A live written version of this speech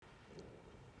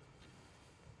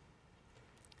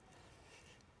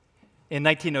In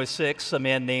 1906, a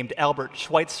man named Albert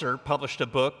Schweitzer published a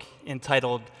book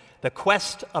entitled The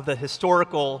Quest of the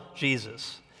Historical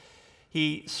Jesus.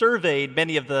 He surveyed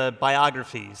many of the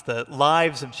biographies, the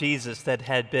lives of Jesus that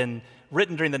had been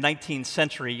written during the 19th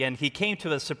century, and he came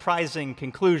to a surprising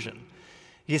conclusion.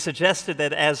 He suggested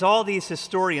that as all these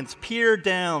historians peered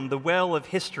down the well of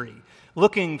history,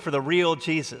 looking for the real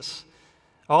Jesus,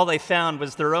 all they found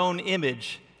was their own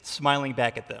image smiling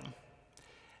back at them.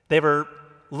 They were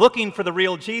looking for the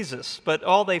real Jesus, but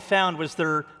all they found was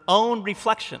their own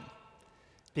reflection,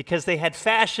 because they had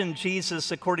fashioned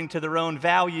Jesus according to their own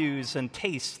values and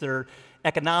tastes, their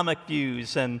economic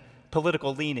views and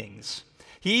political leanings.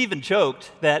 He even joked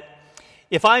that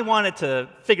if I wanted to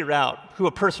figure out who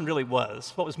a person really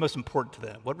was, what was most important to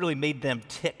them, what really made them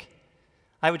tick,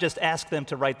 I would just ask them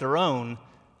to write their own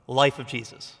life of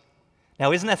Jesus.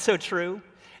 Now, isn't that so true?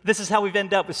 This is how we've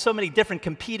ended up with so many different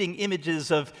competing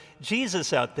images of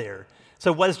Jesus out there.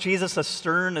 So was Jesus a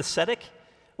stern ascetic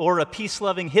or a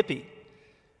peace-loving hippie?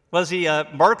 Was he a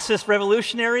Marxist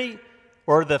revolutionary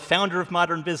or the founder of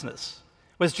modern business?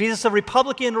 Was Jesus a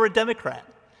Republican or a Democrat?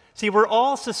 See, we're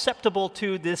all susceptible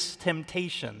to this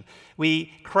temptation.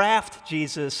 We craft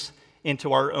Jesus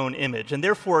into our own image, and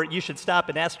therefore you should stop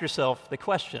and ask yourself the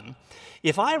question,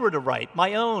 if I were to write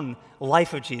my own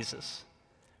life of Jesus,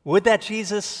 would that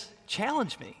Jesus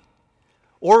challenge me?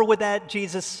 Or would that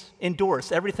Jesus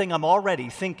endorse everything I'm already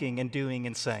thinking and doing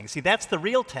and saying? See, that's the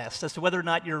real test as to whether or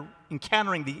not you're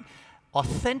encountering the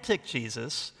authentic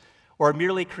Jesus or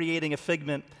merely creating a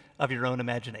figment of your own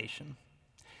imagination.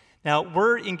 Now,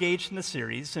 we're engaged in a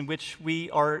series in which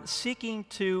we are seeking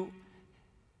to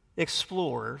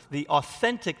explore the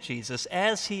authentic Jesus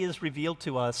as he is revealed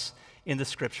to us in the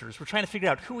Scriptures. We're trying to figure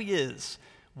out who he is,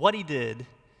 what he did,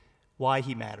 why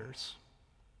he matters.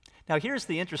 Now, here's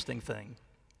the interesting thing.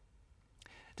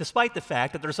 Despite the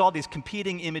fact that there's all these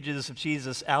competing images of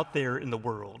Jesus out there in the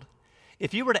world,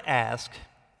 if you were to ask,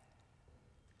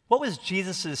 what was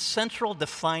Jesus' central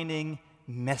defining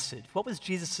message? What was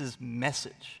Jesus'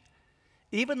 message?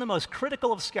 Even the most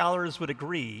critical of scholars would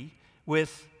agree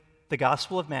with the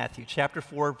Gospel of Matthew, chapter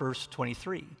 4, verse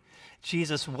 23.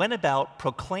 Jesus went about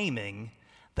proclaiming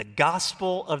the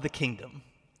gospel of the kingdom.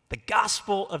 The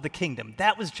gospel of the kingdom.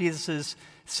 That was Jesus'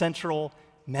 central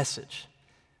message.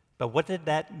 But what did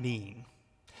that mean?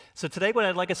 So today what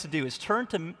I'd like us to do is turn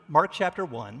to Mark chapter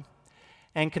 1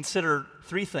 and consider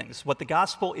three things: what the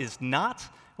gospel is not,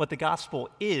 what the gospel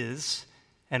is,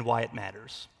 and why it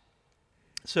matters.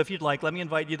 So if you'd like, let me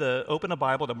invite you to open a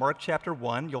Bible to Mark chapter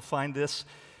 1. You'll find this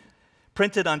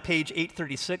printed on page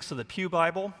 836 of the Pew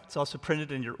Bible. It's also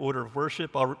printed in your order of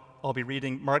worship. I'll be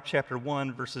reading Mark chapter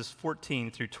 1, verses 14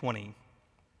 through 20.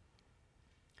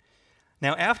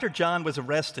 Now, after John was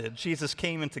arrested, Jesus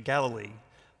came into Galilee,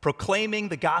 proclaiming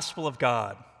the gospel of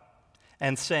God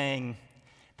and saying,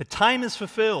 "The time is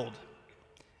fulfilled,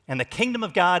 and the kingdom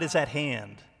of God is at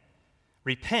hand.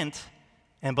 Repent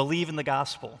and believe in the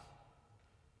gospel."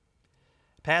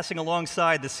 Passing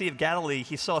alongside the Sea of Galilee,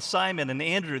 he saw Simon and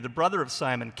Andrew, the brother of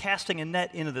Simon, casting a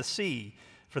net into the sea,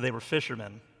 for they were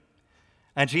fishermen.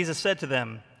 And Jesus said to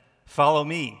them, "Follow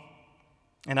me,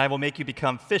 and I will make you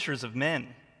become fishers of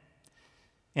men."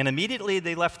 And immediately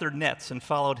they left their nets and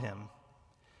followed him.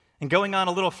 And going on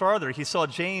a little farther, he saw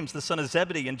James, the son of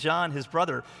Zebedee, and John, his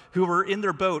brother, who were in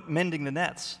their boat mending the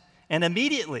nets. And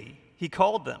immediately he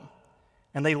called them,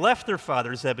 and they left their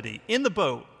father Zebedee in the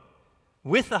boat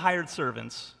with the hired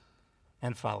servants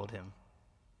and followed him.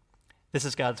 This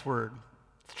is God's word.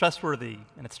 It's trustworthy,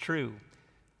 and it's true,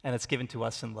 and it's given to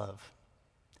us in love.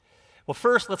 Well,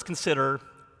 first, let's consider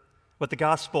what the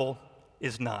gospel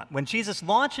is not. When Jesus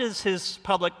launches his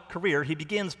public career, he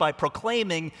begins by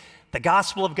proclaiming the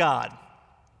gospel of God.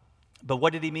 But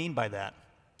what did he mean by that?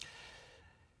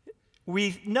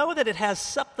 We know that it has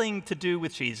something to do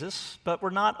with Jesus, but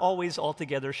we're not always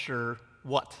altogether sure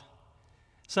what.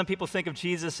 Some people think of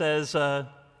Jesus as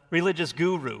a religious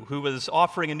guru who was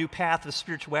offering a new path of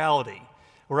spirituality,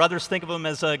 or others think of him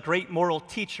as a great moral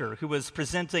teacher who was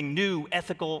presenting new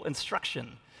ethical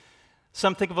instruction.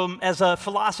 Some think of him as a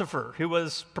philosopher who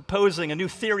was proposing a new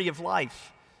theory of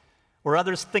life, or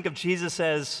others think of Jesus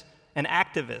as an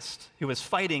activist who was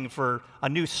fighting for a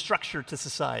new structure to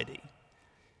society.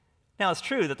 Now, it's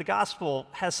true that the gospel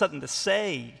has something to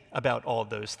say about all of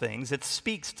those things. It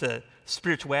speaks to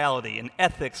spirituality and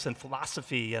ethics and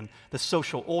philosophy and the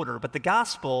social order, but the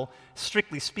gospel,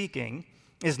 strictly speaking,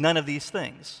 is none of these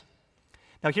things.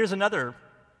 Now, here's another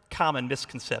common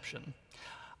misconception.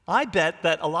 I bet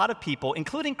that a lot of people,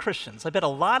 including Christians, I bet a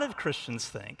lot of Christians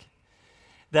think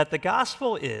that the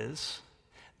gospel is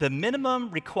the minimum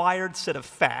required set of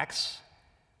facts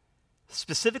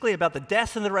specifically about the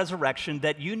death and the resurrection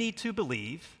that you need to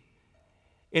believe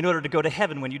in order to go to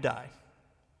heaven when you die.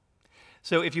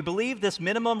 So if you believe this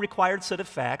minimum required set of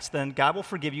facts, then God will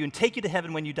forgive you and take you to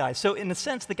heaven when you die. So in a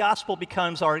sense, the gospel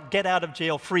becomes our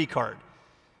get-out-of-jail-free card.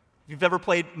 If you've ever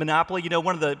played Monopoly, you know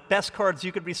one of the best cards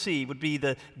you could receive would be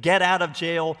the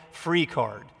get-out-of-jail-free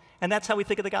card. And that's how we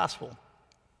think of the gospel.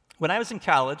 When I was in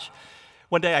college,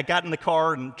 one day I got in the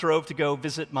car and drove to go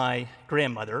visit my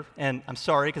grandmother. And I'm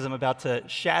sorry because I'm about to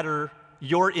shatter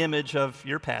your image of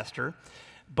your pastor,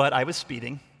 but I was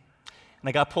speeding, and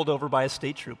I got pulled over by a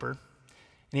state trooper.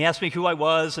 And he asked me who I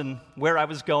was and where I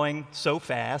was going so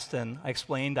fast, and I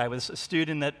explained I was a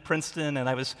student at Princeton and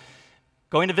I was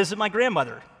going to visit my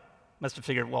grandmother. Must have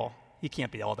figured, well, he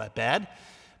can't be all that bad.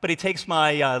 But he takes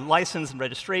my license and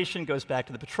registration, goes back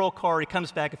to the patrol car. He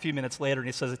comes back a few minutes later and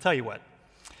he says, I tell you what,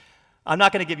 I'm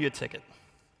not going to give you a ticket,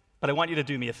 but I want you to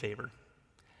do me a favor.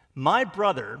 My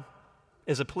brother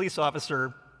is a police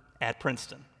officer at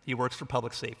Princeton. He works for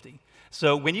public safety.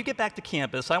 So when you get back to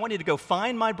campus, I want you to go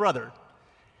find my brother,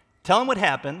 tell him what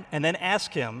happened, and then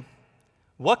ask him,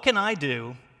 what can I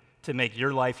do to make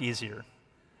your life easier?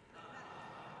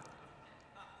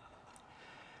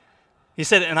 He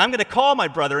said, and I'm going to call my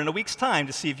brother in a week's time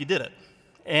to see if you did it.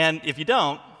 And if you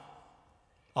don't,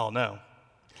 I'll know.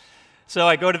 So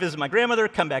I go to visit my grandmother,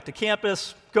 come back to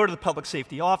campus, go to the public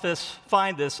safety office,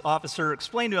 find this officer,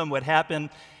 explain to him what happened,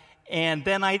 and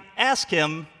then I ask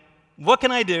him, what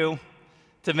can I do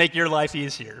to make your life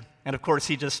easier? And of course,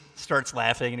 he just starts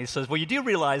laughing, and he says, well, you do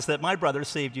realize that my brother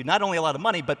saved you not only a lot of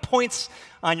money, but points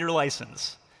on your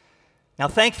license. Now,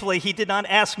 thankfully, he did not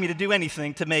ask me to do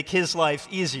anything to make his life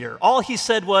easier. All he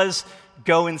said was,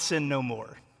 go and sin no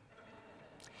more.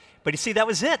 But you see, that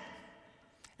was it.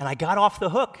 And I got off the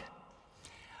hook.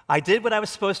 I did what I was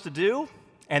supposed to do,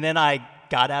 and then I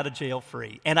got out of jail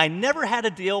free. And I never had to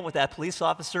deal with that police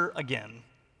officer again.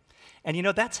 And you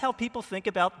know, that's how people think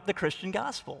about the Christian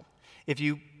gospel. If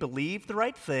you believe the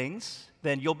right things,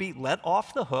 then you'll be let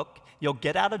off the hook. You'll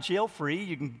get out of jail free.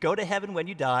 You can go to heaven when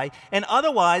you die. And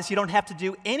otherwise, you don't have to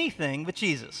do anything with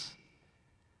Jesus.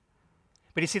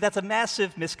 But you see, that's a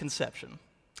massive misconception.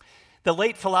 The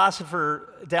late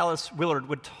philosopher Dallas Willard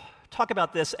would talk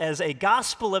about this as a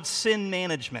gospel of sin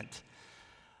management,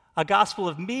 a gospel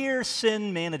of mere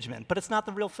sin management, but it's not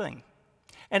the real thing.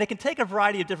 And it can take a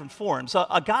variety of different forms.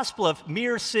 A gospel of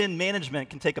mere sin management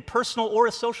can take a personal or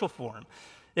a social form.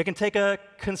 It can take a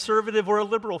conservative or a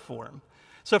liberal form.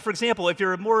 So, for example, if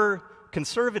you're a more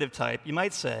conservative type, you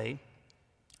might say,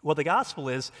 well, the gospel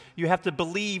is you have to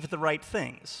believe the right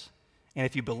things. And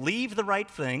if you believe the right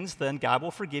things, then God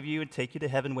will forgive you and take you to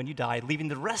heaven when you die, leaving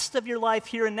the rest of your life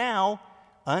here and now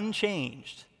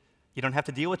unchanged. You don't have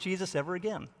to deal with Jesus ever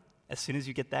again as soon as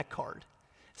you get that card,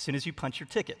 as soon as you punch your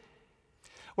ticket.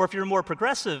 Or if you're a more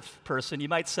progressive person, you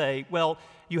might say, well,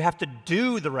 you have to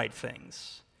do the right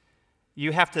things.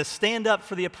 You have to stand up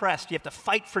for the oppressed. You have to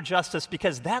fight for justice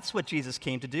because that's what Jesus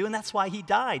came to do, and that's why he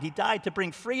died. He died to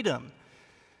bring freedom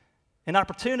and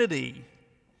opportunity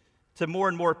to more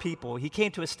and more people. He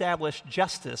came to establish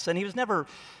justice, and he was never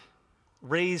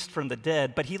raised from the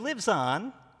dead, but he lives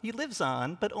on,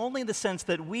 but only in the sense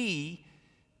that we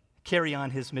carry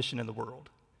on his mission in the world.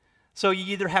 So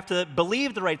you either have to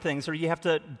believe the right things or you have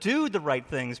to do the right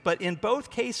things. But in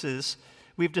both cases,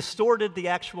 we've distorted the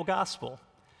actual gospel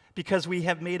because we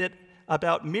have made it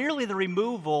about merely the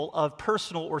removal of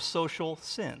personal or social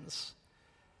sins.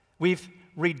 We've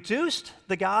reduced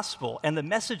the gospel and the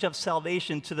message of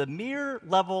salvation to the mere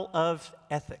level of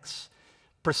ethics,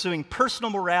 pursuing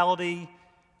personal morality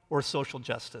or social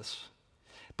justice.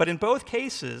 But in both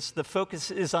cases, the focus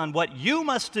is on what you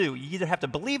must do. You either have to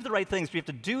believe the right things or you have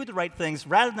to do the right things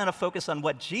rather than a focus on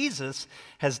what Jesus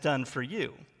has done for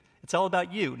you. It's all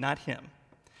about you, not him.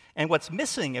 And what's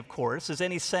missing, of course, is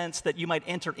any sense that you might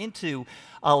enter into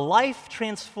a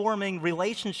life-transforming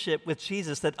relationship with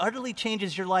Jesus that utterly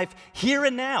changes your life here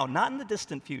and now, not in the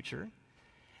distant future.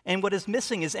 And what is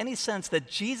missing is any sense that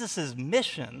Jesus'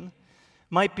 mission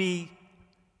might be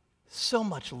so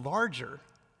much larger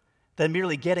than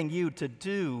merely getting you to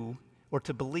do or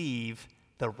to believe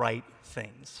the right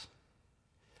things.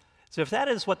 So if that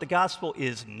is what the gospel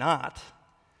is not,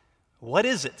 what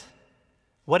is it?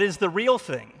 What is the real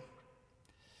thing?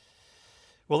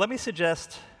 Well, let me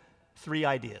suggest 3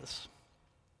 ideas.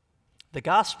 The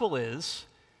gospel is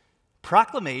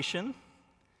proclamation,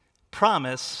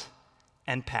 promise,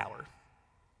 and power.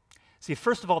 See,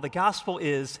 first of all, the gospel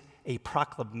is a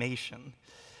proclamation.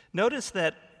 Notice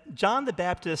that John the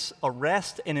Baptist's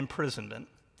arrest and imprisonment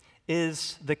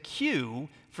is the cue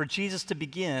for Jesus to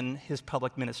begin his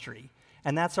public ministry.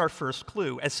 And that's our first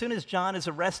clue. As soon as John is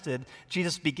arrested,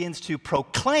 Jesus begins to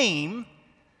proclaim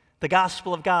the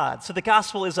gospel of God. So the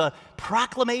gospel is a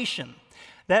proclamation.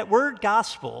 That word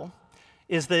gospel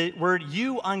is the word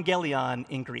euangelion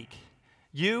in Greek.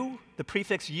 Eu, the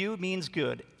prefix eu, means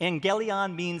good.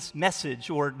 Angelion means message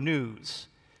or news.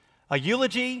 A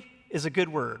eulogy is a good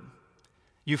word.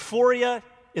 Euphoria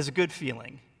is a good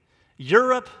feeling.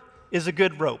 Europe is a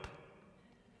good rope.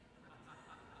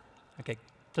 Okay,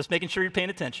 just making sure you're paying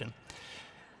attention.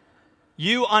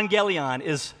 Euangelion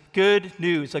is good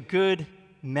news, a good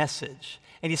message.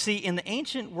 And you see, in the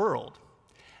ancient world,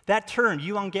 that term,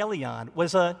 euangelion,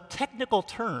 was a technical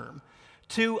term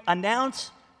to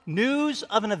announce news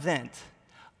of an event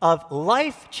of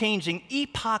life-changing,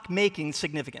 epoch-making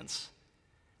significance.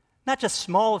 Not just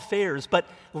small affairs, but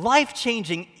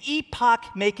life-changing,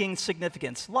 epoch-making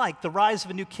significance, like the rise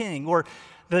of a new king or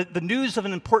the news of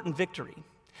an important victory.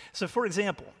 So, for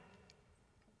example,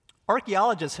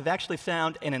 archaeologists have actually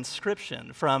found an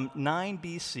inscription from 9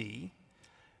 BC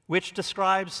which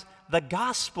describes the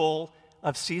gospel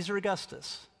of Caesar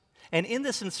Augustus. And in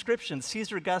this inscription,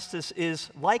 Caesar Augustus is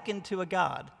likened to a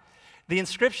god. The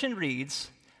inscription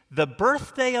reads, "The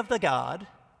birthday of the god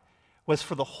was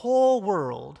for the whole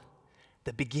world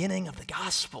the beginning of the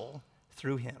gospel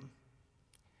through him."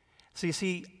 So you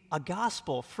see, a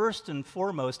gospel, first and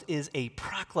foremost, is a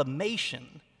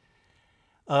proclamation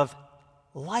of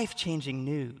life-changing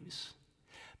news.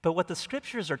 But what the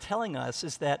scriptures are telling us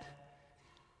is that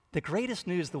the greatest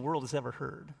news the world has ever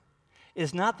heard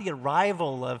is not the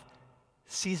arrival of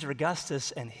Caesar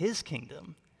Augustus and his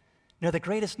kingdom. No, the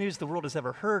greatest news the world has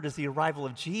ever heard is the arrival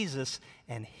of Jesus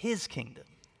and his kingdom.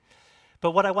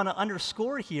 But what I want to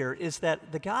underscore here is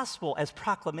that the gospel as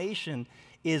proclamation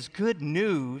is good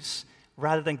news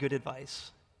rather than good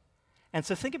advice. And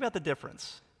so think about the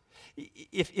difference.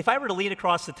 If I were to lean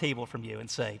across the table from you and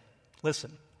say,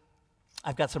 "Listen,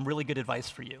 I've got some really good advice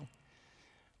for you,"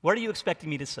 what are you expecting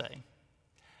me to say?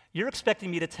 You're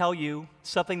expecting me to tell you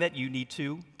something that you need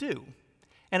to do.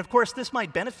 And of course, this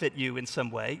might benefit you in some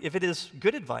way. If it is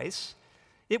good advice,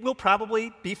 it will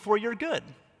probably be for your good.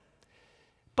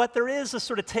 But there is a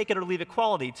sort of take it or leave it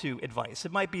quality to advice.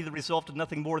 It might be the result of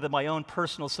nothing more than my own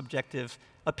personal subjective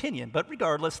opinion. But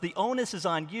regardless, the onus is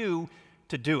on you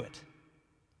to do it.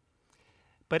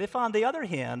 But if, on the other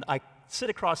hand, I sit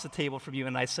across the table from you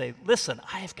and I say, "Listen,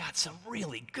 I've got some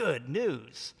really good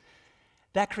news,"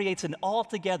 that creates an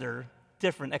altogether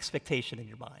different expectation in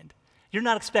your mind. You're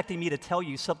not expecting me to tell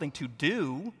you something to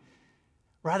do.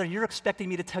 Rather, you're expecting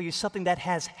me to tell you something that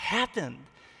has happened.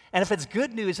 And if it's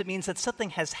good news, it means that something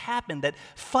has happened that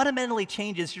fundamentally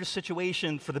changes your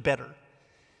situation for the better.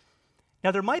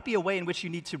 Now, there might be a way in which you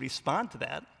need to respond to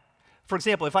that. For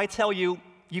example, if I tell you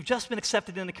you've just been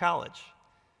accepted into college,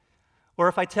 or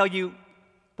if I tell you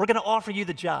we're going to offer you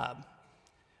the job,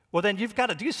 well, then you've got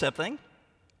to do something.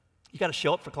 You got to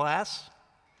show up for class.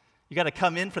 You got to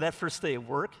come in for that first day of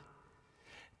work.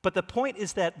 But the point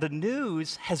is that the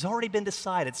news has already been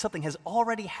decided. Something has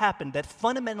already happened that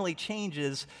fundamentally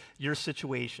changes your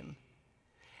situation.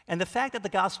 And the fact that the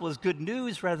gospel is good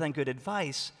news rather than good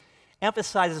advice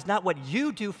emphasizes not what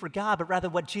you do for God, but rather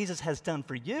what Jesus has done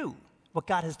for you, what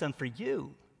God has done for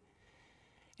you.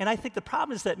 And I think the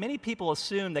problem is that many people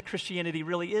assume that Christianity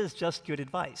really is just good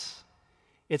advice.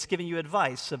 It's giving you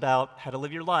advice about how to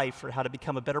live your life, or how to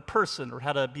become a better person, or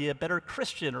how to be a better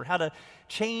Christian, or how to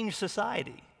change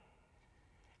society.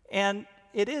 And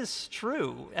it is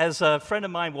true, as a friend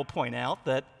of mine will point out,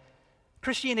 that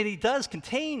Christianity does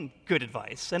contain good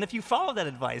advice. And if you follow that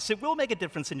advice, it will make a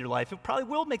difference in your life. It probably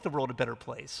will make the world a better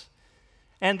place.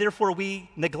 And therefore, we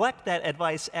neglect that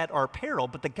advice at our peril.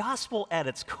 But the gospel at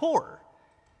its core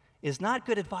is not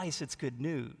good advice, it's good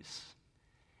news.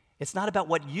 It's not about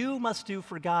what you must do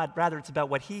for God, rather it's about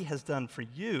what he has done for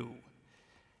you.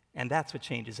 And that's what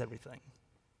changes everything.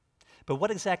 But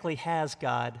what exactly has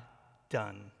God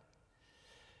done?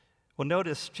 Well,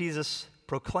 notice Jesus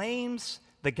proclaims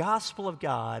the gospel of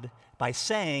God by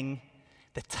saying,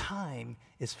 the time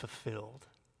is fulfilled.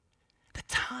 The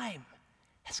time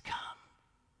has come.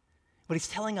 What he's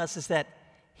telling us is that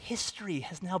history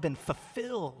has now been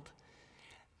fulfilled,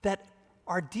 that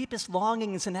our deepest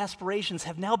longings and aspirations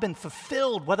have now been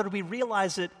fulfilled, whether we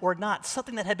realize it or not.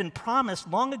 Something that had been promised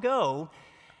long ago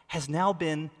has now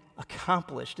been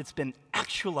accomplished. It's been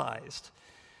actualized.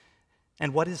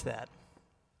 And what is that?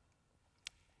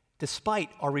 Despite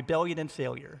our rebellion and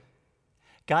failure,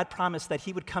 God promised that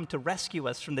he would come to rescue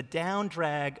us from the down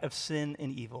drag of sin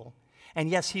and evil. And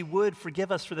yes, he would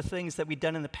forgive us for the things that we'd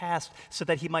done in the past so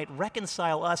that he might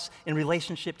reconcile us in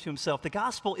relationship to himself. The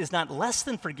gospel is not less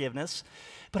than forgiveness,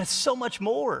 but it's so much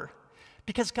more.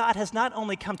 Because God has not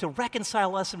only come to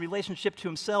reconcile us in relationship to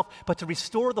himself, but to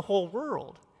restore the whole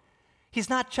world. He's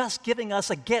not just giving us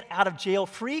a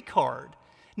get-out-of-jail-free card.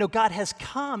 No, God has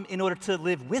come in order to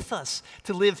live with us,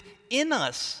 to live in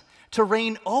us, to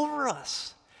reign over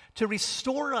us, to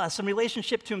restore us in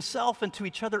relationship to himself and to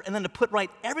each other, and then to put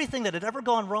right everything that had ever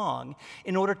gone wrong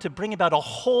in order to bring about a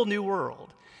whole new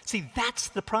world. See, that's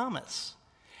the promise.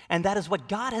 And that is what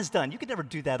God has done. You could never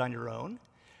do that on your own.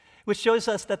 Which shows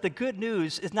us that the good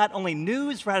news is not only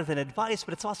news rather than advice,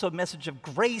 but it's also a message of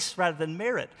grace rather than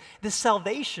merit. This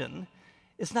salvation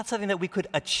is not something that we could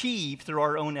achieve through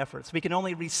our own efforts. We can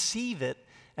only receive it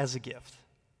as a gift.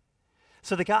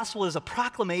 So the gospel is a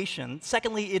proclamation.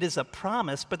 Secondly, it is a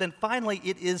promise. But then finally,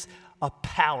 it is a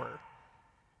power.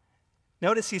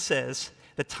 Notice he says,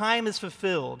 the time is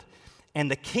fulfilled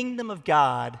and the kingdom of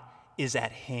God is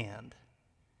at hand.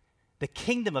 The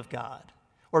kingdom of God.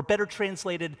 Or better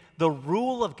translated, the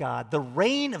rule of God, the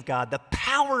reign of God, the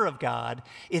power of God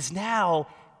is now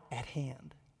at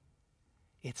hand.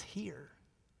 It's here.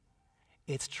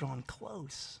 It's drawn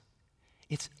close.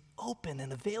 It's open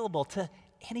and available to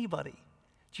anybody.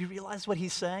 Do you realize what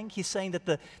he's saying? He's saying that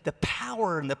the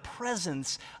power and the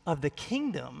presence of the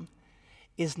kingdom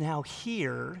is now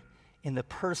here in the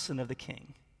person of the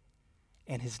King.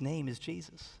 And his name is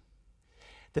Jesus.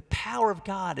 The power of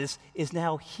God is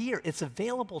now here. It's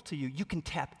available to you. You can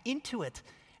tap into it.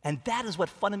 And that is what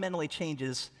fundamentally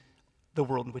changes the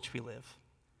world in which we live.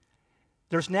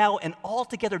 There's now an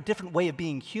altogether different way of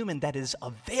being human that is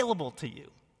available to you.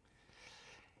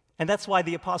 And that's why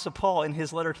the Apostle Paul, in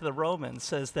his letter to the Romans,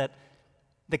 says that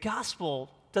the gospel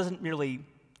doesn't merely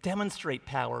demonstrate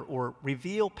power or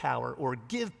reveal power or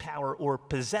give power or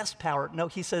possess power. No,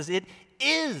 he says it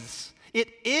is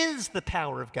the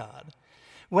power of God.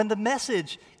 When the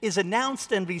message is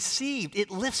announced and received,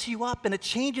 it lifts you up and it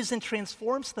changes and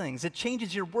transforms things. It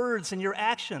changes your words and your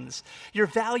actions, your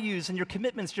values and your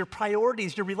commitments, your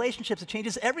priorities, your relationships. It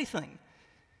changes everything.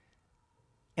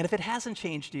 And if it hasn't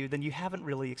changed you, then you haven't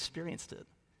really experienced it.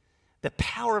 The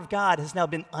power of God has now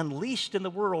been unleashed in the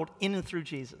world in and through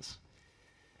Jesus.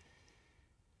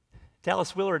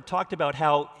 Dallas Willard talked about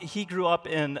how he grew up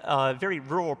in a very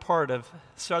rural part of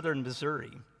southern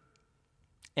Missouri.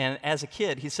 And as a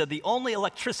kid, he said the only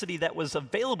electricity that was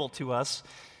available to us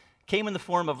came in the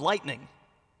form of lightning.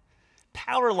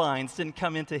 Power lines didn't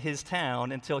come into his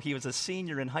town until he was a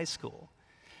senior in high school.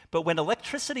 But when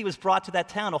electricity was brought to that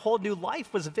town, a whole new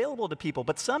life was available to people.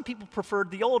 But some people preferred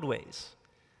the old ways.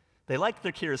 They liked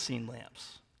their kerosene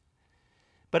lamps.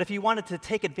 But if you wanted to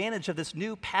take advantage of this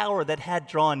new power that had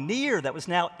drawn near, that was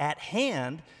now at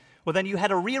hand, well, then you had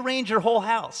to rearrange your whole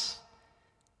house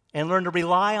and learn to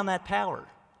rely on that power.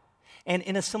 And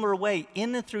in a similar way,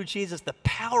 in and through Jesus, the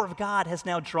power of God has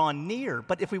now drawn near.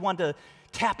 But if we want to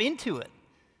tap into it,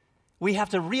 we have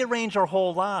to rearrange our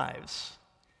whole lives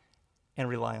and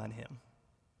rely on him.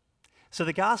 So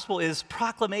the gospel is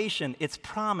proclamation, it's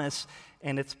promise,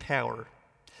 and it's power.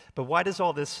 But why does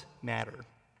all this matter?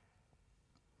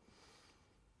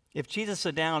 If Jesus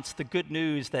announced the good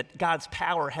news that God's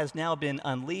power has now been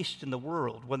unleashed in the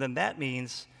world, well, then that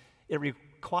means it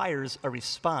requires a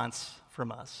response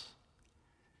from us.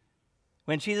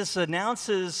 When Jesus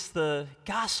announces the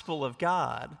gospel of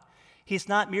God, he's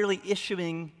not merely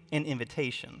issuing an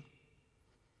invitation.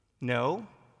 No,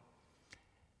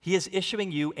 he is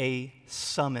issuing you a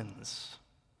summons.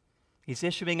 He's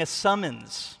issuing a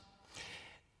summons.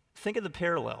 Think of the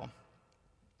parallel.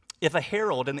 If a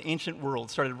herald in the ancient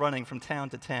world started running from town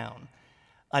to town,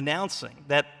 announcing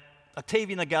that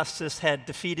Octavian Augustus had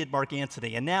defeated Mark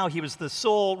Antony, and now he was the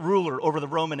sole ruler over the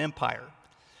Roman Empire,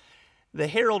 the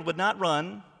herald would not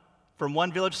run from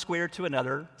one village square to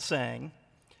another saying,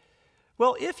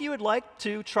 well, if you would like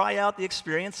to try out the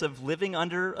experience of living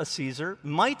under a Caesar,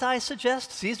 might I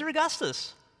suggest Caesar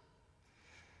Augustus?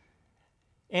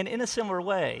 And in a similar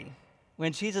way,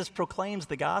 when Jesus proclaims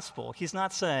the gospel, he's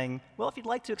not saying, well, if you'd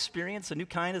like to experience a new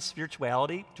kind of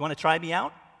spirituality, do you want to try me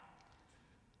out?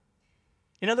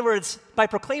 In other words, by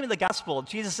proclaiming the gospel,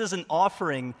 Jesus isn't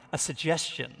offering a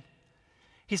suggestion.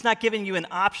 He's not giving you an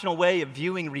optional way of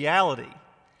viewing reality.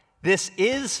 This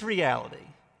is reality.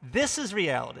 This is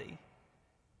reality.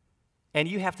 And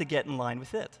you have to get in line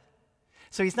with it.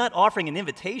 So he's not offering an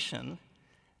invitation.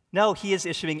 No, he is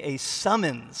issuing a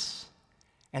summons.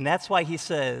 And that's why he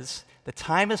says, the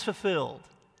time is fulfilled.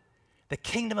 The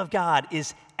kingdom of God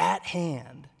is at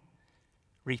hand.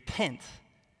 Repent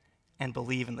and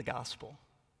believe in the gospel.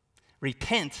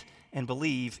 Repent and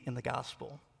believe in the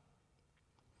gospel.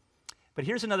 But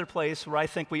here's another place where I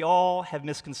think we all have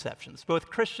misconceptions. Both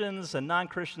Christians and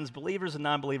non-Christians, believers and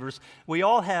non-believers, we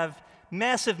all have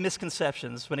massive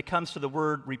misconceptions when it comes to the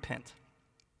word repent.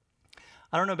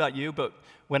 I don't know about you, but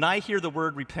when I hear the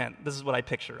word repent, this is what I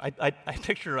picture. I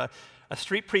picture a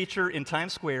street preacher in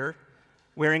Times Square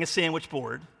wearing a sandwich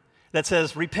board that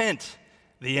says, "Repent,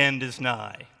 the end is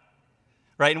nigh."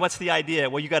 Right? And what's the idea?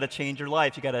 Well, you got to change your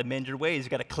life. You got to amend your ways. You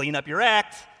got to clean up your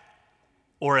act,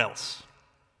 or else.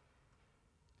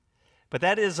 But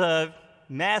that is a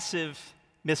massive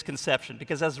misconception,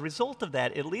 because as a result of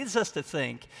that, it leads us to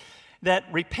think that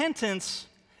repentance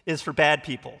is for bad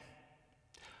people,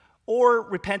 or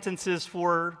repentance is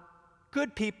for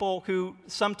good people who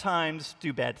sometimes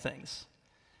do bad things.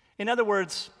 In other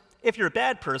words, if you're a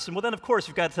bad person, well then of course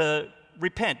you've got to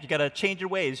repent, you've got to change your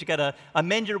ways, you've got to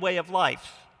amend your way of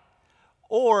life.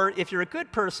 Or if you're a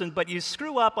good person but you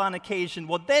screw up on occasion,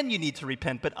 well then you need to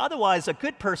repent. But otherwise, a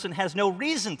good person has no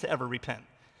reason to ever repent.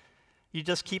 You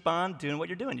just keep on doing what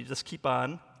you're doing. You just keep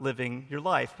on living your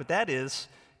life. But that is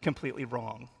completely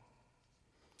wrong.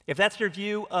 If that's your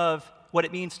view of what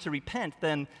it means to repent,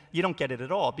 then you don't get it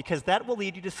at all, because that will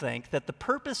lead you to think that the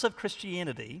purpose of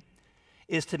Christianity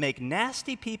is to make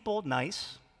nasty people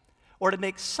nice, or to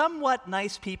make somewhat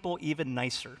nice people even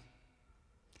nicer.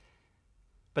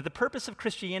 But the purpose of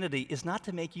Christianity is not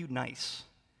to make you nice.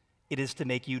 It is to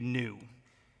make you new.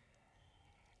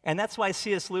 And that's why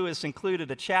C.S. Lewis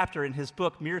included a chapter in his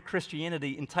book, Mere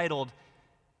Christianity, entitled,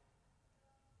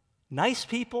 "Nice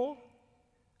People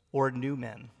or New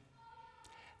Men?"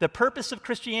 The purpose of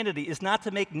Christianity is not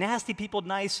to make nasty people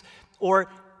nice or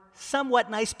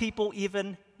somewhat nice people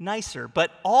even nicer,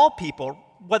 but all people,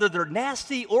 whether they're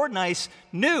nasty or nice,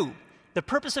 new. The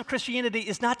purpose of Christianity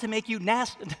is not to make you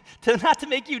nice, it's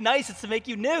to make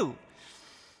you new.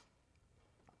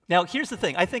 Now, here's the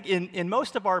thing. I think in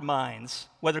most of our minds,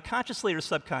 whether consciously or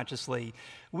subconsciously,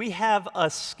 we have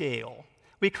a scale.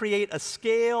 We create a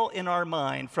scale in our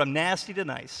mind from nasty to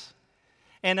nice.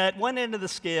 And at one end of the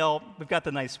scale, we've got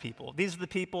the nice people. These are the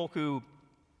people who,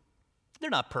 they're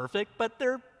not perfect, but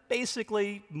they're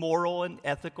basically moral and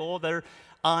ethical. They're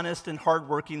honest and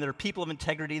hardworking. They're people of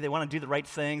integrity. They want to do the right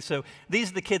thing. So these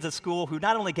are the kids at school who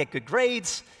not only get good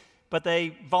grades, but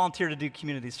they volunteer to do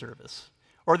community service.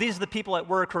 Or these are the people at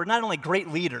work who are not only great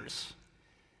leaders,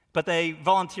 but they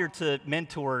volunteer to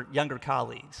mentor younger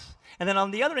colleagues. And then on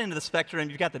the other end of the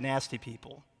spectrum, you've got the nasty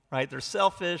people, right? They're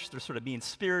selfish. They're sort of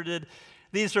mean-spirited.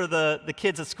 These are the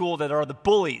kids at school that are the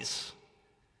bullies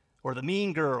or the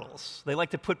mean girls. They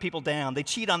like to put people down. They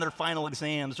cheat on their final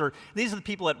exams. Or these are the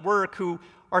people at work who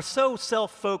are so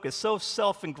self-focused, so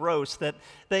self-engrossed that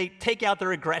they take out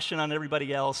their aggression on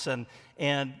everybody else, and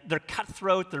they're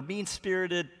cutthroat, they're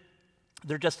mean-spirited,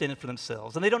 they're just in it for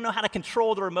themselves. And they don't know how to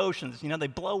control their emotions. You know, they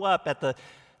blow up at the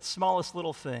smallest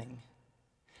little thing.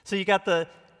 So you got the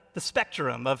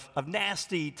spectrum of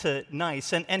nasty to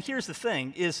nice. And here's the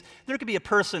thing, is there could be a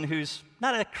person who's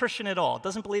not a Christian at all,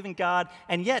 doesn't believe in God,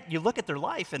 and yet you look at their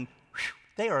life and whew,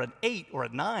 they are an 8 or a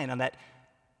 9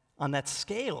 on that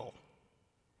scale.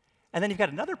 And then you've got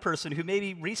another person who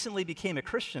maybe recently became a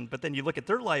Christian, but then you look at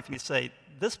their life and you say,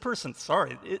 this person's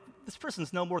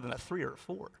no more than a 3 or a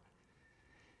 4.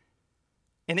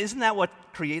 And isn't that what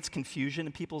creates confusion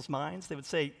in people's minds? They would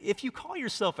say, if you call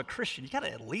yourself a Christian, you got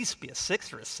to at least be a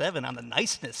 6 or a 7 on the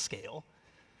niceness scale.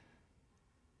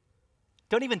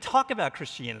 Don't even talk about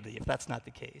Christianity if that's not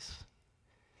the case.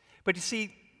 But you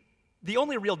see, the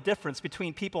only real difference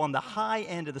between people on the high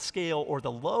end of the scale or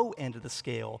the low end of the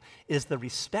scale is the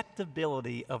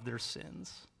respectability of their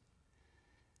sins.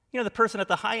 You know, the person at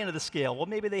the high end of the scale, well,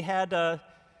 maybe they had a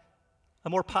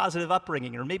more positive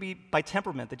upbringing, or maybe by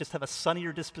temperament, they just have a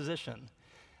sunnier disposition.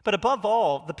 But above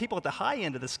all, the people at the high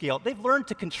end of the scale, they've learned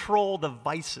to control the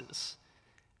vices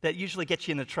that usually get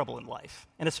you into trouble in life,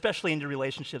 and especially in your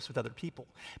relationships with other people.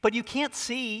 But you can't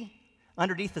see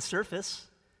underneath the surface.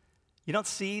 You don't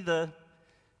see the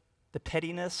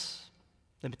pettiness,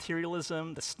 the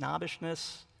materialism, the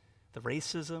snobbishness, the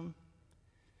racism.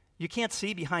 You can't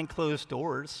see behind closed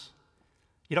doors.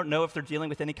 You don't know if they're dealing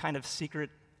with any kind of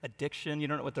secret addiction. You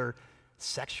don't know what their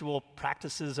sexual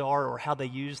practices are or how they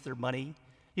use their money.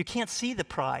 You can't see the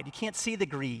pride. You can't see the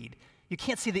greed. You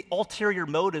can't see the ulterior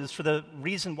motives for the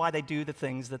reason why they do the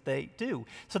things that they do.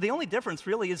 So the only difference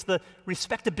really is the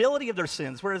respectability of their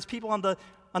sins, whereas people on the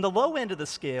low end of the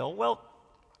scale, well,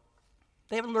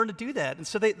 they haven't learned to do that. And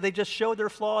so they just show their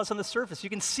flaws on the surface. You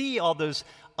can see all those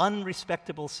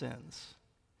unrespectable sins.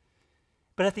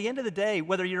 But at the end of the day,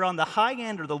 whether you're on the high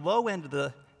end or the low end of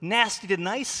the nasty to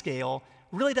nice scale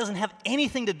really doesn't have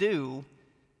anything to do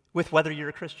with whether you're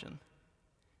a Christian.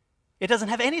 It doesn't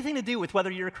have anything to do with whether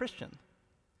you're a Christian.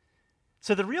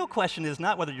 So the real question is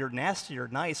not whether you're nasty or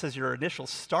nice as your initial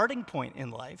starting point in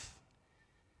life,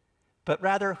 but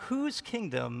rather, whose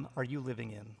kingdom are you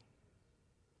living in?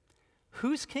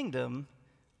 Whose kingdom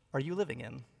are you living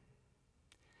in?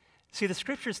 See, the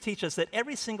scriptures teach us that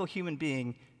every single human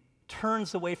being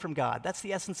turns away from God. That's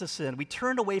the essence of sin. We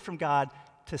turn away from God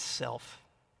to self.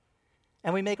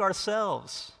 And we make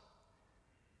ourselves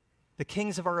the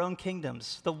kings of our own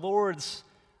kingdoms, the lords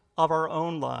of our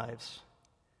own lives.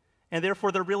 And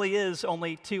therefore, there really is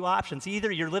only two options.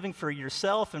 Either you're living for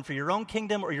yourself and for your own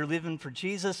kingdom, or you're living for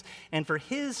Jesus and for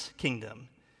his kingdom.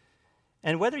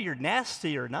 And whether you're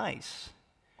nasty or nice,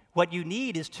 what you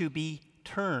need is to be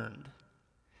turned.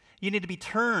 You need to be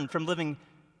turned from living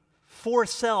for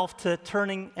self to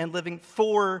turning and living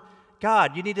for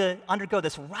God. You need to undergo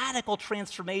this radical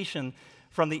transformation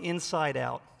from the inside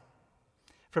out.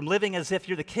 From living as if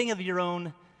you're the king of your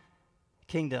own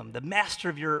kingdom, the master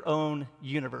of your own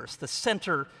universe, the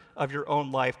center of your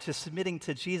own life, to submitting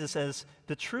to Jesus as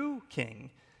the true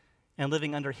king and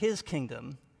living under his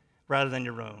kingdom rather than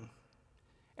your own.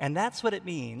 And that's what it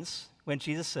means when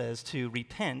Jesus says to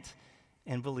repent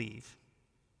and believe.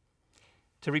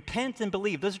 To repent and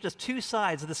believe, those are just two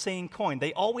sides of the same coin.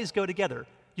 They always go together.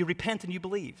 You repent and you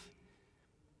believe.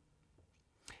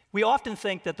 We often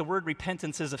think that the word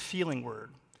repentance is a feeling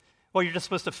word. Well, you're just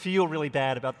supposed to feel really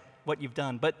bad about what you've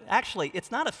done. But actually,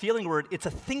 it's not a feeling word, it's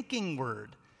a thinking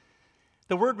word.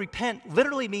 The word repent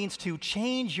literally means to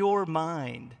change your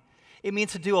mind. It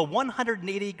means to do a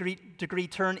 180-degree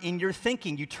turn in your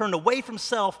thinking. You turn away from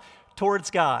self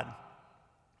towards God.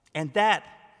 And that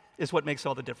is what makes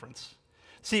all the difference.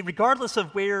 See, regardless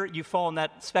of where you fall in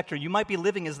that spectrum, you might be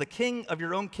living as the king of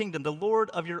your own kingdom, the Lord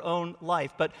of your own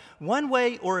life. But one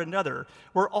way or another,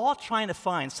 we're all trying to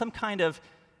find some kind of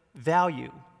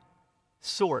value,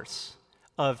 source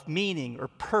of meaning or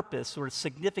purpose or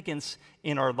significance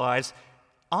in our lives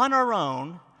on our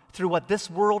own through what this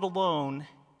world alone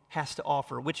has to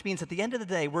offer, which means at the end of the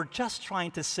day, we're just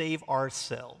trying to save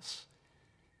ourselves.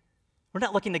 We're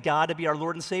not looking to God to be our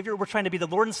Lord and Savior. We're trying to be the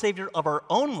Lord and Savior of our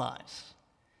own lives.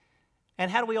 And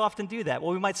how do we often do that?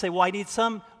 Well, we might say, well, I need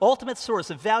some ultimate source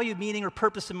of value, meaning, or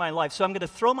purpose in my life, so I'm going to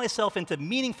throw myself into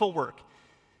meaningful work.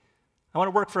 I want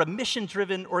to work for a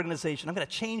mission-driven organization. I'm going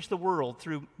to change the world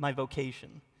through my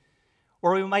vocation.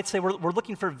 Or we might say we're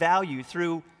looking for value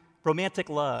through romantic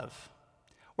love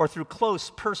or through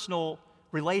close personal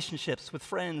relationships with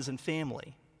friends and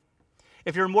family.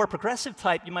 If you're a more progressive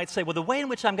type, you might say, well, the way in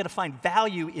which I'm going to find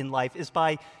value in life is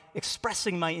by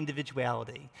expressing my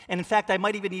individuality. And in fact, I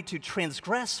might even need to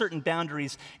transgress certain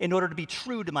boundaries in order to be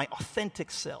true to my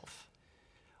authentic self.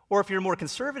 Or if you're a more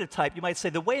conservative type, you might say,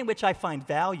 the way in which I find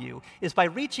value is by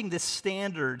reaching this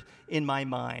standard in my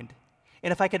mind.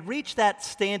 And if I could reach that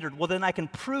standard, well, then I can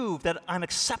prove that I'm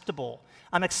acceptable.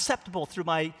 I'm acceptable through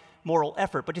my moral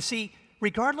effort. But you see,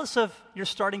 regardless of your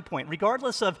starting point,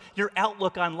 regardless of your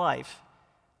outlook on life,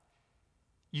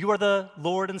 you are the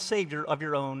Lord and Savior of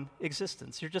your own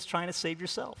existence. You're just trying to save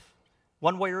yourself,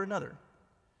 one way or another.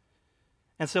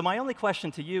 And so my only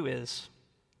question to you is,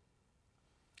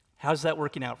 how's that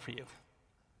working out for you?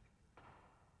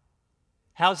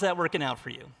 How's that working out for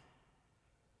you?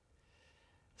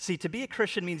 See, to be a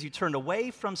Christian means you turn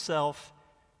away from self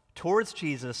towards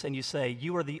Jesus and you say,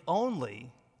 you are the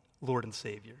only Lord and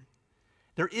Savior.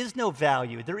 There is no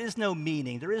value, there is no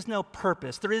meaning, there is no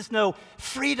purpose, there is no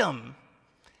freedom.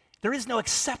 There is no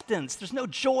acceptance, there's no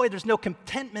joy, there's no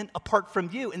contentment apart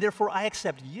from you, and therefore I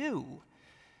accept you.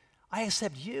 I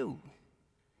accept you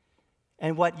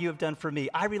and what you have done for me.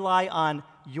 I rely on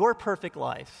your perfect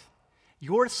life,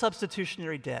 your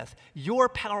substitutionary death, your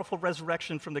powerful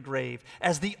resurrection from the grave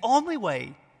as the only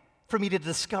way for me to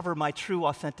discover my true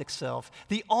authentic self,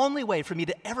 the only way for me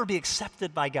to ever be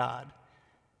accepted by God.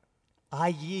 I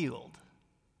yield.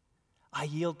 I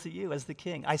yield to you as the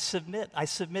king. I submit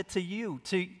to you,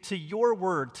 to your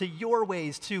word, to your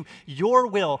ways, to your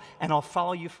will, and I'll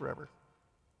follow you forever.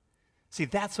 See,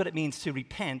 that's what it means to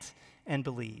repent and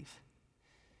believe.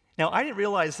 Now, I didn't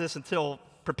realize this until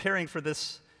preparing for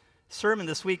this sermon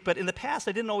this week, but in the past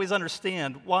I didn't always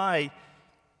understand why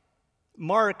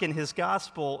Mark in his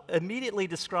gospel immediately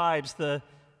describes the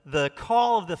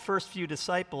call of the first few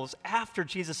disciples after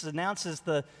Jesus announces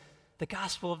the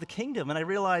gospel of the kingdom. And I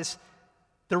realized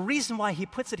the reason why he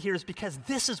puts it here is because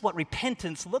this is what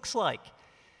repentance looks like.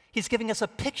 He's giving us a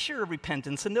picture of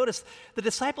repentance. And notice, the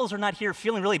disciples are not here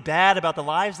feeling really bad about the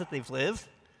lives that they've lived.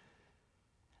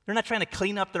 They're not trying to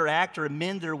clean up their act or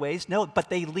amend their ways. No, but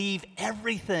they leave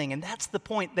everything. And that's the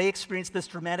point. They experience this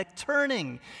dramatic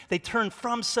turning. They turn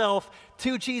from self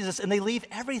to Jesus, and they leave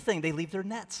everything. They leave their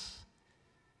nets.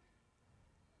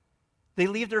 They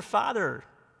leave their father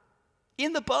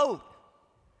in the boat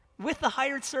with the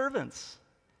hired servants.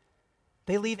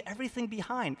 They leave everything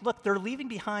behind. Look, they're leaving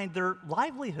behind their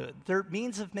livelihood, their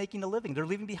means of making a living. They're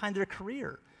leaving behind their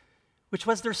career, which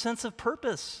was their sense of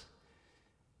purpose.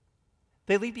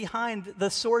 They leave behind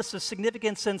the source of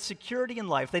significance and security in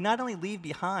life. They not only leave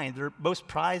behind their most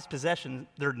prized possession,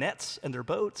 their nets and their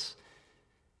boats,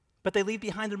 but they leave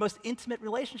behind their most intimate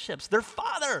relationships, their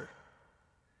Father.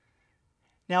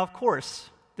 Now, of course,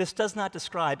 this does not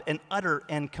describe an utter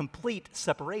and complete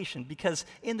separation, because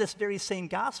in this very same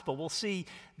gospel, we'll see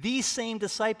these same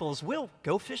disciples will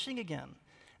go fishing again.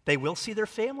 They will see their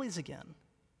families again.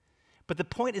 But the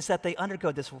point is that they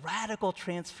undergo this radical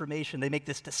transformation. They make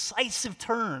this decisive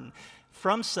turn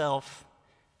from self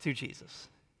to Jesus.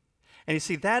 And you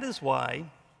see, that is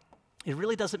why it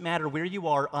really doesn't matter where you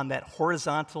are on that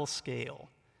horizontal scale.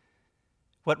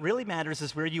 What really matters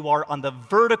is where you are on the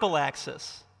vertical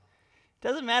axis. It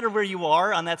doesn't matter where you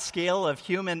are on that scale of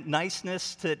human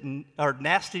niceness or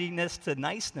nastiness to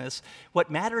niceness. What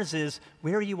matters is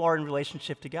where you are in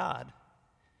relationship to God.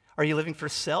 Are you living for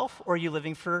self, or are you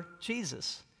living for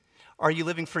Jesus? Are you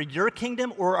living for your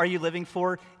kingdom, or are you living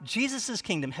for Jesus'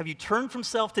 kingdom? Have you turned from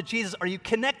self to Jesus? Are you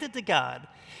connected to God?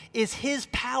 Is his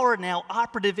power now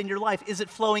operative in your life? Is it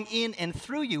flowing in and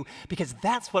through you? Because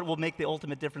that's what will make the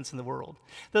ultimate difference in the world.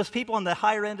 Those people on the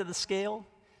higher end of the scale,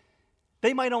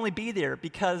 they might only be there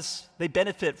because they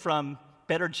benefit from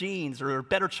better genes or a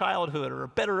better childhood or a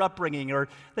better upbringing, or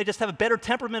they just have a better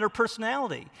temperament or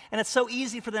personality. And it's so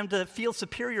easy for them to feel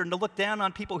superior and to look down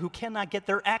on people who cannot get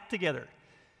their act together.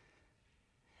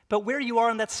 But where you are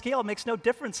on that scale makes no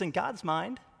difference in God's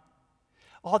mind.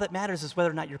 All that matters is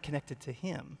whether or not you're connected to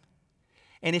him.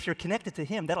 And if you're connected to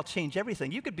him, that'll change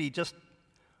everything. You could be just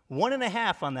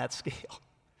 1.5 on that scale.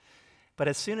 But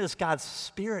as soon as God's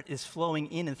Spirit is flowing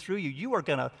in and through you, you are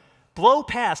going to blow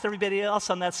past everybody else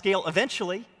on that scale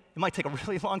eventually. It might take a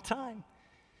really long time.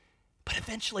 But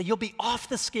eventually you'll be off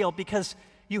the scale, because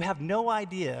you have no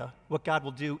idea what God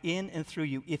will do in and through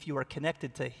you if you are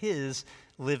connected to his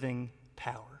living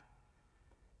power.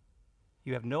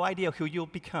 You have no idea who you'll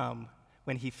become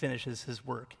when he finishes his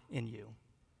work in you.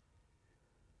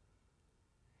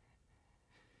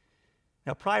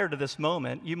 Now, prior to this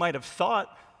moment, you might have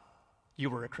thought you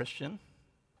were a Christian,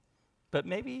 but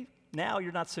maybe now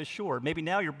you're not so sure. Maybe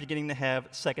now you're beginning to have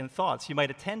second thoughts. You might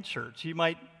attend church. You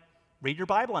might read your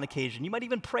Bible on occasion. You might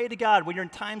even pray to God when you're in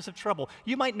times of trouble.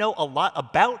 You might know a lot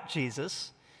about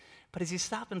Jesus, but as you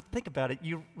stop and think about it,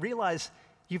 you realize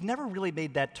you've never really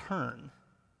made that turn.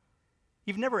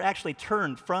 You've never actually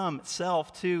turned from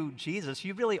self to Jesus.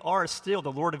 You really are still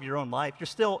the Lord of your own life. You're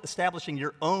still establishing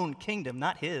your own kingdom,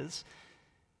 not his.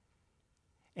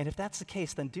 And if that's the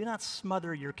case, then do not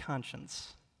smother your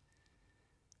conscience.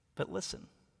 But listen,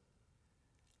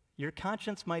 your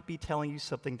conscience might be telling you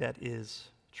something that is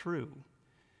true.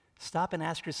 Stop and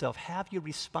ask yourself, have you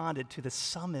responded to the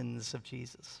summons of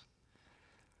Jesus?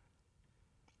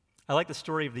 I like the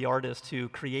story of the artist who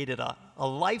created a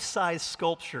life-size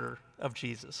sculpture of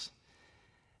Jesus.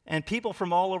 And people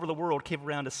from all over the world came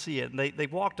around to see it. And they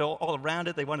walked all around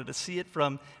it. They wanted to see it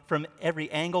from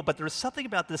every angle. But there was something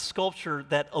about this sculpture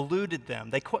that eluded them.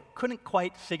 They couldn't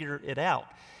quite figure it out.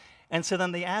 And so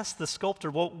then they asked the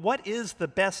sculptor, well, what is the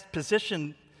best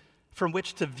position from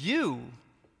which to view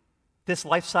this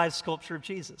life-size sculpture of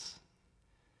Jesus?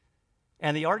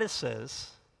 And the artist says,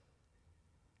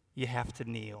 you have to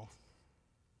kneel.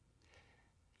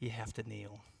 You have to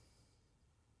kneel.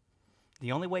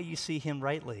 The only way you see him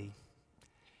rightly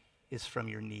is from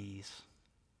your knees.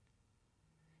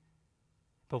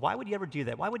 But why would you ever do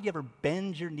that? Why would you ever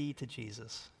bend your knee to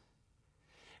Jesus?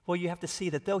 Well, you have to see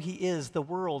that though he is the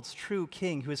world's true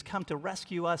king who has come to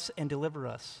rescue us and deliver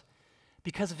us,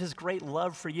 because of his great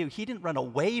love for you, he didn't run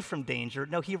away from danger.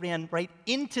 No, he ran right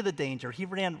into the danger. He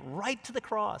ran right to the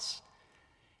cross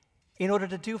in order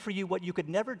to do for you what you could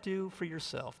never do for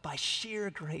yourself by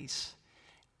sheer grace.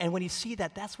 And when you see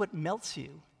that, that's what melts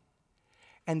you.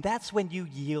 And that's when you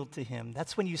yield to him.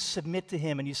 That's when you submit to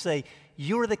him and you say,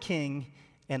 you're the king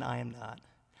and I am not.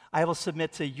 I will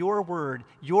submit to your word,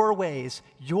 your ways,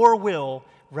 your will,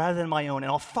 rather than my own.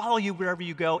 And I'll follow you wherever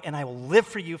you go, and I will live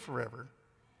for you forever.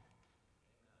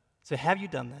 So have you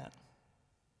done that?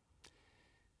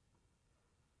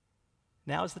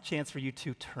 Now is the chance for you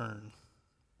to turn.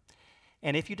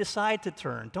 And if you decide to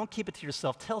turn, don't keep it to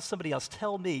yourself. Tell somebody else.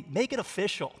 Tell me. Make it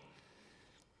official.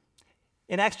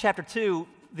 In Acts chapter 2,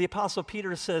 the Apostle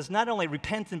Peter says, not only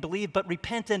repent and believe, but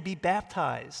repent and be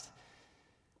baptized.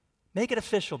 Make it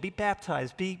official. Be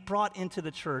baptized. Be brought into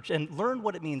the church and learn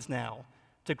what it means now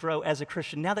to grow as a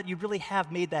Christian, now that you really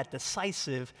have made that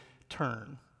decisive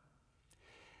turn.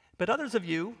 But others of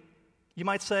you, you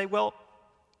might say, well,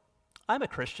 I'm a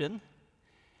Christian,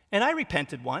 And I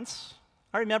repented once.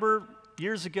 I remember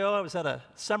years ago, I was at a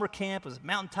summer camp. It was a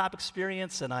mountaintop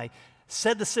experience, and I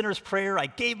said the sinner's prayer. I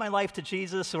gave my life to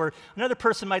Jesus. Or another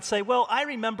person might say, well, I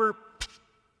remember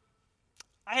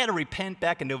I had to repent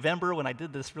back in November when I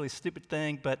did this really stupid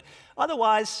thing, but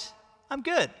otherwise, I'm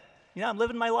good. I'm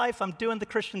living my life. I'm doing the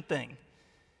Christian thing.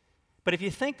 But if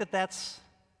you think that that's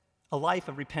a life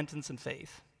of repentance and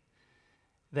faith,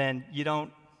 then you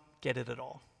don't get it at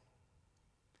all.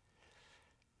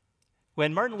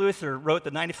 When Martin Luther wrote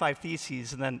the 95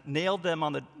 Theses and then nailed them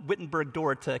on the Wittenberg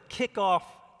door to kick off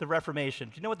the Reformation,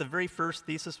 do you know what the very first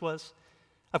thesis was?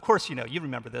 Of course you know. You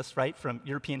remember this, right, from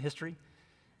European history?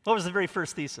 What was the very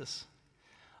first thesis?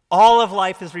 All of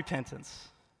life is repentance.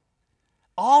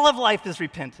 All of life is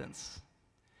repentance.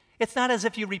 It's not as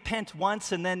if you repent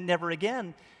once and then never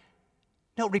again.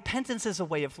 No, repentance is a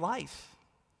way of life.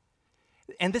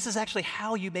 And this is actually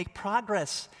how you make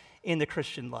progress in the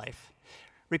Christian life.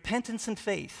 Repentance and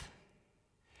faith,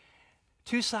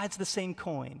 two sides of the same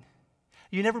coin.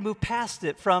 You never move past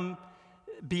it from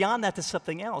beyond that to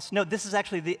something else. No, this is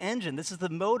actually the engine. This is the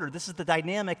motor. This is the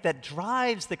dynamic that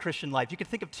drives the Christian life. You can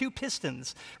think of two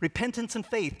pistons, repentance and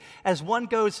faith. As one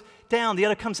goes down, the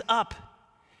other comes up.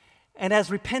 And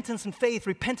as repentance and faith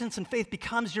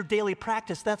becomes your daily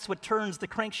practice, that's what turns the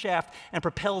crankshaft and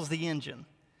propels the engine.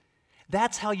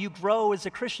 That's how you grow as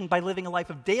a Christian, by living a life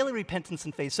of daily repentance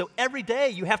and faith. So every day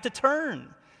you have to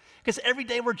turn. Because every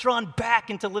day we're drawn back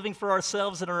into living for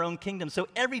ourselves and our own kingdom. So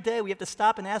every day we have to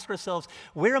stop and ask ourselves,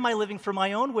 where am I living for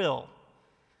my own will?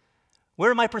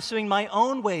 Where am I pursuing my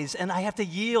own ways? And I have to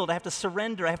yield, I have to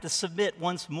surrender, I have to submit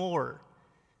once more.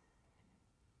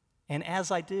 And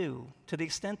as I do, to the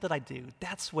extent that I do,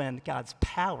 that's when God's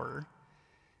power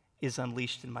is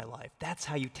unleashed in my life. That's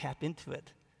how you tap into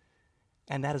it.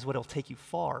 And that is what will take you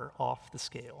far off the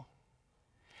scale.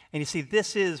 And you see,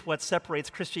 this is what separates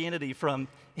Christianity from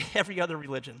every other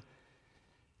religion.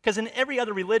 Because in every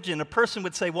other religion, a person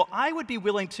would say, well, I would be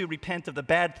willing to repent of the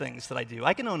bad things that I do.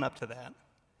 I can own up to that.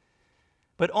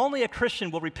 But only a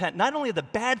Christian will repent not only of the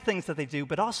bad things that they do,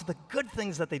 but also the good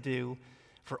things that they do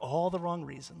for all the wrong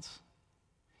reasons.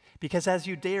 Because as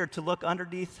you dare to look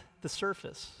underneath the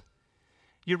surface,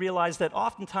 you realize that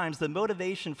oftentimes the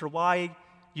motivation for why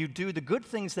you do the good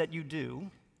things that you do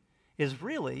is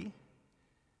really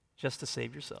just to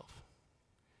save yourself.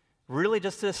 Really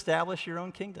just to establish your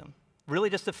own kingdom. Really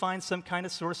just to find some kind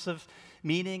of source of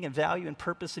meaning and value and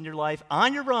purpose in your life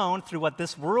on your own through what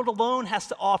this world alone has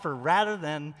to offer rather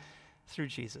than through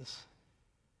Jesus.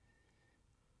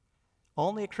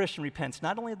 Only a Christian repents,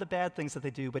 not only of the bad things that they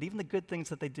do, but even the good things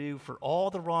that they do for all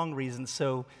the wrong reasons.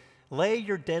 So lay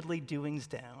your deadly doings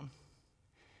down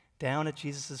at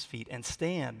Jesus' feet, and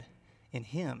stand in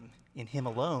Him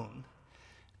alone,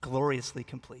 gloriously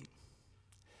complete.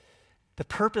 The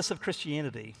purpose of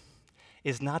Christianity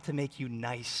is not to make you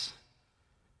nice.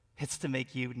 It's to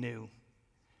make you new.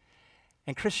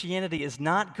 And Christianity is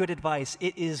not good advice.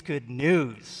 It is good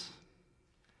news.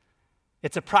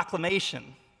 It's a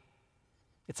proclamation.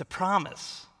 It's a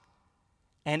promise.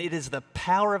 And it is the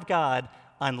power of God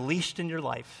unleashed in your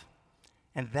life.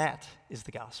 And that is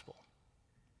the gospel.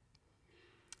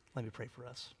 Let me pray for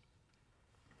us.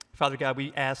 Father God,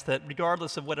 we ask that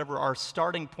regardless of whatever our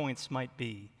starting points might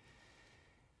be,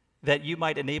 that you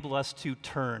might enable us to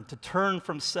turn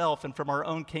from self and from our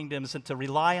own kingdoms and to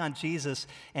rely on Jesus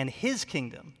and His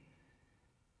kingdom.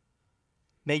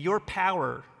 May your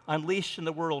power unleashed in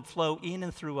the world flow in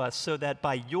and through us so that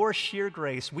by your sheer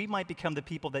grace we might become the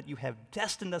people that you have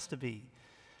destined us to be,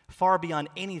 far beyond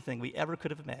anything we ever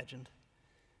could have imagined.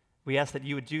 We ask that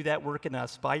you would do that work in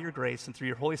us by your grace and through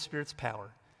your Holy Spirit's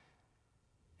power.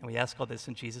 And we ask all this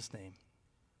in Jesus' name.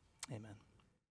 Amen.